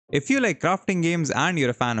If you like crafting games and you're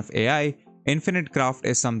a fan of AI, Infinite Craft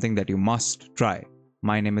is something that you must try.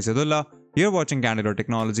 My name is Yadullah, you're watching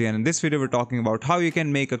Candid.Technology, and in this video we're talking about how you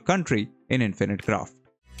can make a country in Infinite Craft.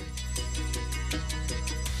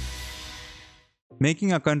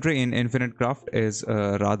 Making a country in Infinite Craft is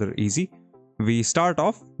rather easy. We start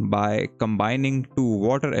off by combining two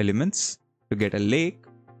water elements to get a lake.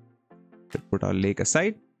 We'll put our lake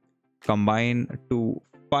aside. Combine two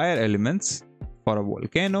fire elements for a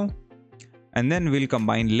volcano, and then we'll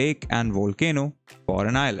combine lake and volcano for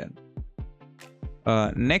an island.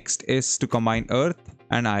 Next is to combine earth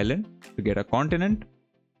and island to get a continent.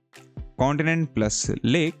 Continent plus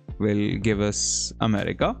lake will give us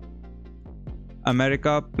America.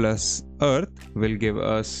 America plus earth will give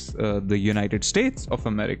us the United States of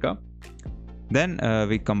America. Then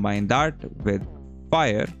we combine that with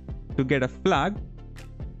fire to get a flag.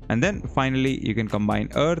 And then finally you can combine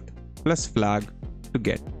earth plus flag to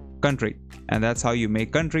get country. And that's how you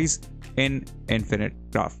make countries in Infinite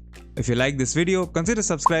Craft. If you like this video, consider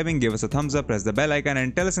subscribing, give us a thumbs up, press the bell icon,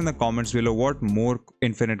 and tell us in the comments below what more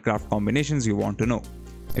Infinite Craft combinations you want to know.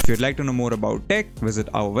 If you'd like to know more about tech, visit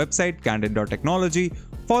our website Candid.Technology,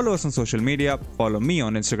 follow us on social media, follow me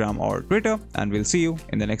on Instagram or Twitter, and we'll see you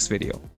in the next video.